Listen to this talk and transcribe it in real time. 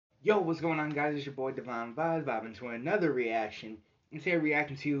Yo, what's going on, guys? It's your boy Divine Vibes, vibing to another reaction. And today,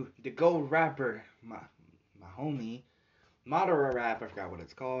 reacting to the Gold Rapper, my homie, Madara rap. I forgot what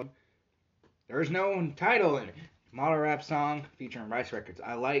it's called. There's no title in it. Madara rap song featuring Rhyce Records.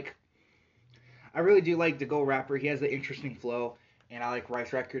 I really do like the Gold Rapper. He has an interesting flow, and I like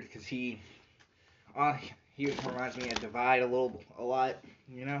Rhyce Records because uh, he reminds me of Divide a lot,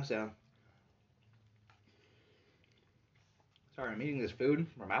 you know. So sorry, I'm eating this food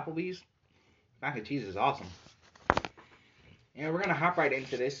from Applebee's. Mac and cheese is awesome. And we're gonna hop right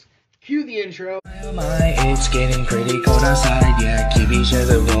into this. Cue the intro. Oh my, it's getting pretty cold outside, yeah. Keep each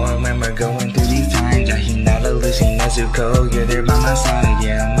other warm when we're going through these times. Yeah, Hinata, Lucy, Nezuko, you're there by my side,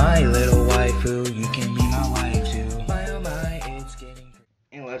 yeah. My little waifu, you can be my wife too. My oh my, it's getting pretty.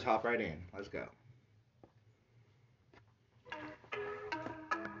 And let's hop right in. Let's go.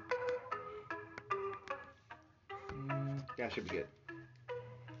 That should be good.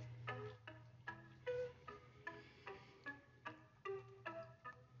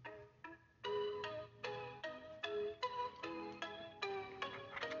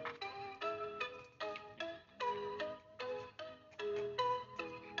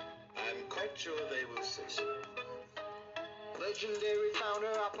 I'm quite sure they will say so. Legendary founder,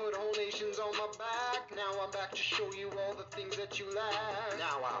 I put whole nations on my back. Now I'm back to show you all the things that you lack.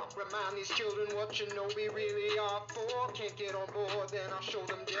 Now I'll remind these children what you know we really are for. Can't get on board, then I'll show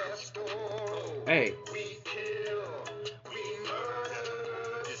them death's door. Hey. We kill, we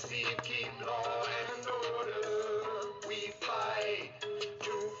murder, deceive, keep law and order. We fight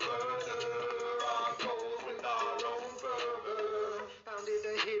to further our goals with our own fervor. Founded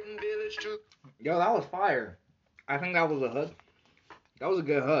a hidden village to... Yo, that was fire. I think that was a hook. That was a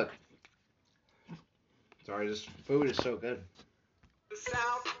good hook. Sorry, this food is so good.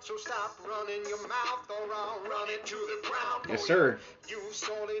 South, so stop running your mouth or I'll run it to the ground. Yes, sir. You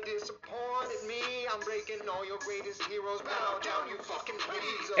sorely disappointed me. I'm breaking all your greatest heroes. Bow down, you fucking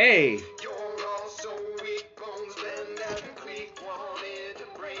please. Hey. You're all so weak, bones bend and creak. Wanted to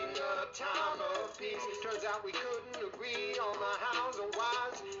bring a time of peace. Turns out we couldn't agree on the hows or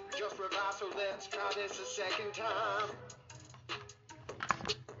whys. Just revise, so let's try this a second time.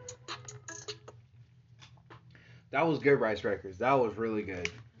 That was good, Rhyce Records. That was really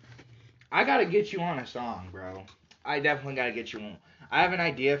good. I gotta get you on a song, bro. I definitely gotta get you on. I have an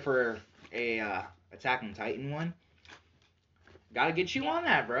idea for a Attack on Titan one. Gotta get you on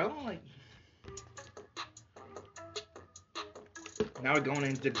that, bro. Like, now we're going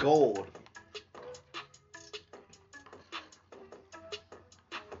into gold.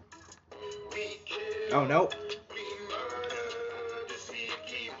 Oh, nope.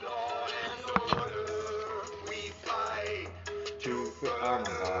 Oh my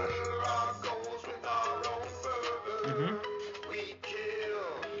gosh.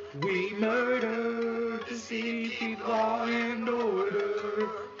 We murder, deceive, keep law and order.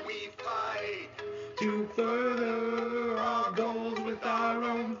 We fight to further our goals with our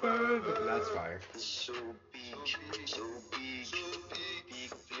own fervor. That's fire. So big, big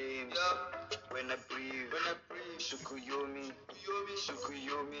flames. When I breathe, Sukuyomi,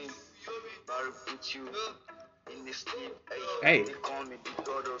 Barukuchu. In the sleep, hey. They call me the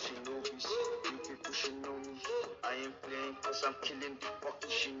god of shinobis. You people should know me. I ain't playing cause I'm killing the fucking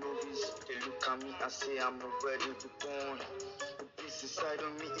shinobis. They look at me and say I'm already born. The beast inside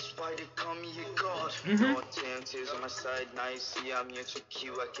of me is why they call me a god. No tears on my side, now you see I'm here to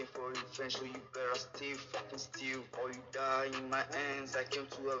kill. I came for revenge, so you better stay fucking still. Or you die in my hands, I came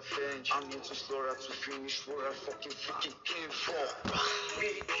to avenge. I'm here to slaughter, to finish what I fucking came for.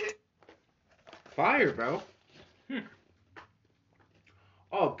 Fire, bro.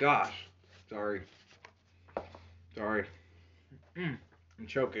 Oh gosh. Sorry. I'm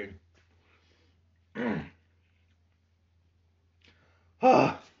choking.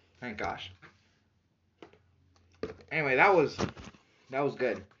 Oh, thank gosh. Anyway, that was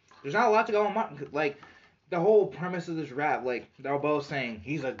good. There's not a lot to go on. Like, the whole premise of this rap, like, they're both saying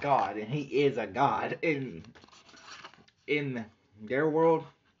he's a god, and he is a god. In their world,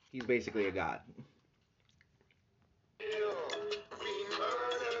 he's basically a god.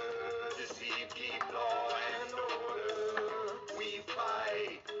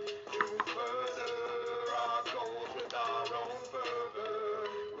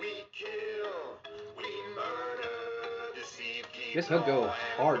 This hook go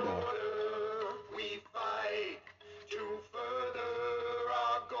hard though. We fight to further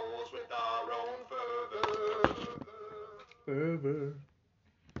our goals with our own fervor.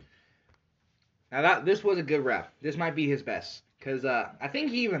 Now this was a good rap. This might be his best, cause I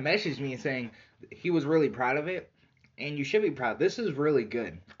think he even messaged me saying he was really proud of it, and you should be proud. This is really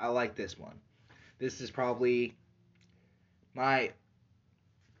good. I like this one. This is probably my...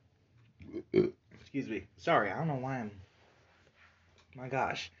 Excuse me. Sorry, I don't know why I'm... My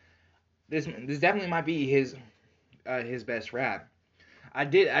gosh. This definitely might be his best rap. I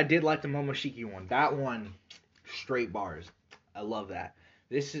did like the Momoshiki one. That one, straight bars. I love that.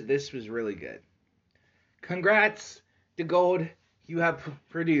 This was really good. Congrats to Gold. You have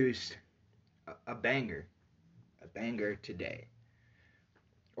produced a banger. A banger today.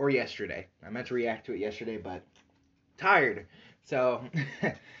 Or yesterday. I meant to react to it yesterday, but tired. So,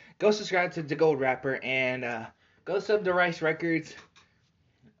 go subscribe to the Gold Rapper and go sub to Rhyce Records.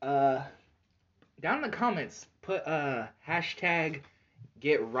 Down in the comments, put hashtag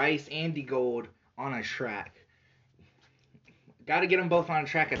get Rhyce and the Gold on a track. Gotta get them both on a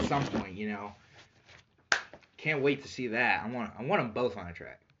track at some point, you know. Can't wait to see that. I want them both on a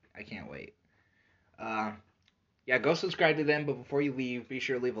track. I can't wait. Yeah, go subscribe to them, but before you leave, be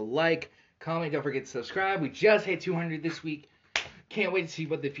sure to leave a like, comment, don't forget to subscribe. We just hit 200 this week. Can't wait to see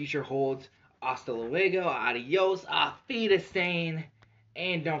what the future holds. Hasta luego, adios, auf Wiedersehen,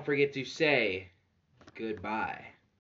 and don't forget to say goodbye.